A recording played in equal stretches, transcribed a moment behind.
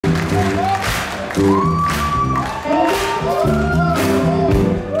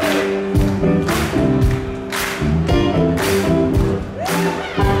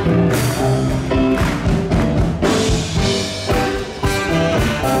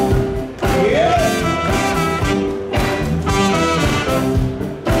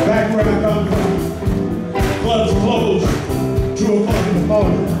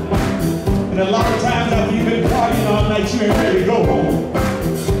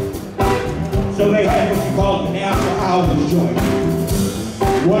So they had what you call an after hours joint.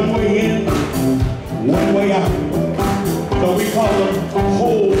 One way in, one way out. So we call them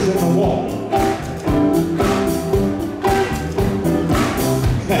holes in the wall.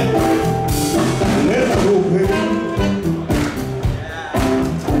 Let's go, baby,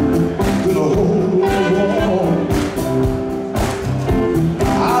 to the hole in the wall.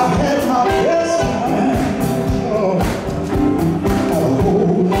 I've had my best time at a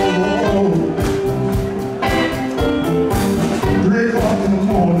hole in the wall. 3 o'clock in the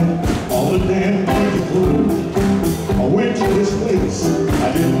morning, all the damn things are closed. I went to this place I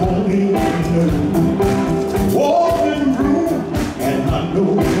didn't want to even know. Walked in the room and I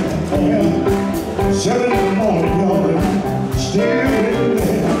know that there. 7 in the morning, y'all, and still in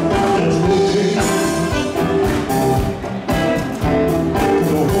there. Let's go, baby,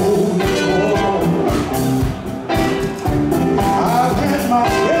 to the hole in the wall. I've had my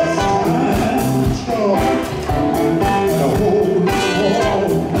best time, sure, at a hole in the wall.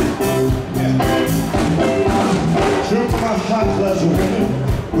 Yeah. Took my hot glass of water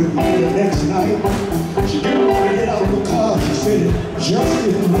with me the next night. She didn't want to get out of the car. She said it just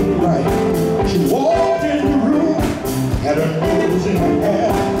didn't look right. She walked in the room, had her nose in her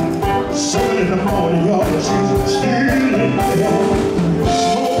hair. 7 in the morning, y'all, she's still in there.